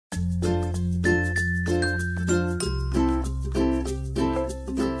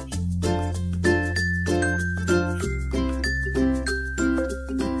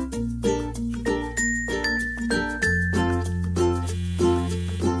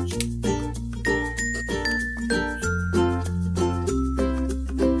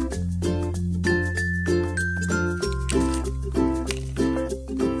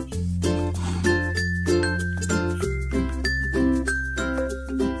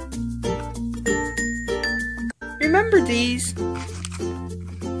remember these.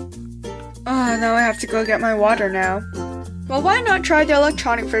 Oh, now I have to go get my water now. Well, why not try the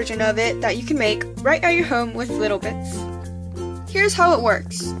electronic version of it that you can make right at your home with Littlebits. Here's how it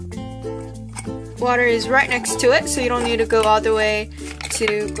works. Water is right next to it, so you don't need to go all the way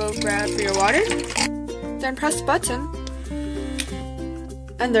to go grab for your water. Then press the button.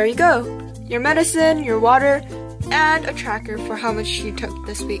 And there you go. Your medicine, your water, and a tracker for how much you took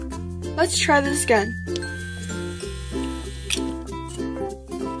this week. Let's try this again.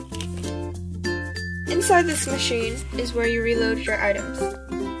 Inside this machine is where you reload your items.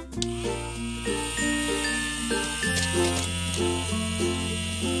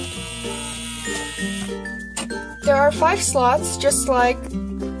 There are 5 slots, just like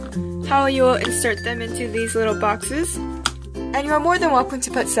how you will insert them into these little boxes. And you are more than welcome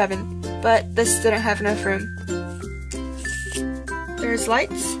to put 7, but this didn't have enough room. There's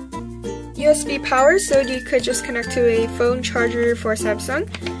lights, USB power, so you could just connect to a phone charger for Samsung,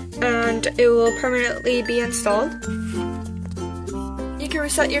 and it will permanently be installed. You can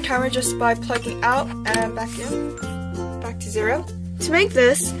reset your timer just by plugging out and back in, back to 0. To make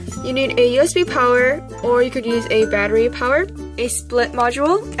this, you need a USB power, or you could use a battery power, a split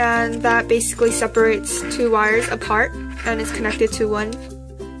module, and that basically separates 2 wires apart and is connected to one.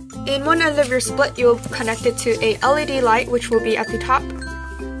 In one end of your split, you'll connect it to a LED light, which will be at the top.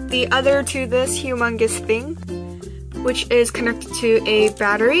 The other to this humongous thing, which is connected to a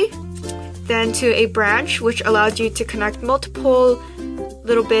battery, then to a branch, which allows you to connect multiple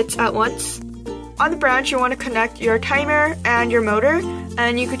little bits at once. On the branch, you want to connect your timer and your motor,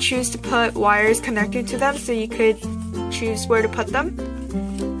 and you could choose to put wires connected to them, so you could choose where to put them.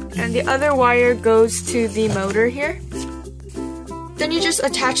 And the other wire goes to the motor here. Then you just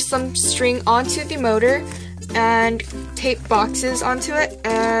attach some string onto the motor and tape boxes onto it,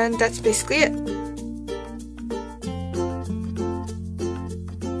 and that's basically it.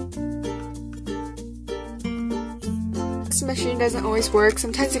 This machine doesn't always work.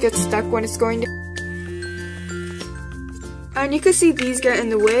 Sometimes it gets stuck when it's going to. And you can see these get in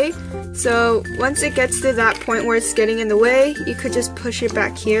the way, so once it gets to that point where it's getting in the way, you could just push it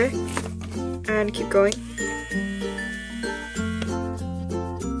back here and keep going.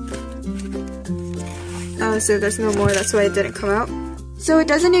 So there's no more, that's why it didn't come out. So it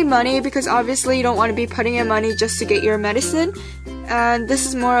doesn't need money, because obviously you don't want to be putting in money just to get your medicine, and this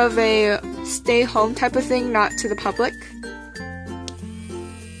is more of a stay home type of thing, not to the public.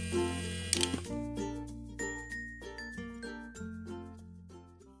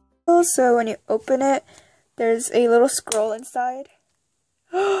 So when you open it, there's a little scroll inside.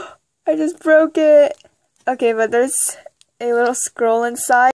 I just broke it! Okay, but there's a little scroll inside.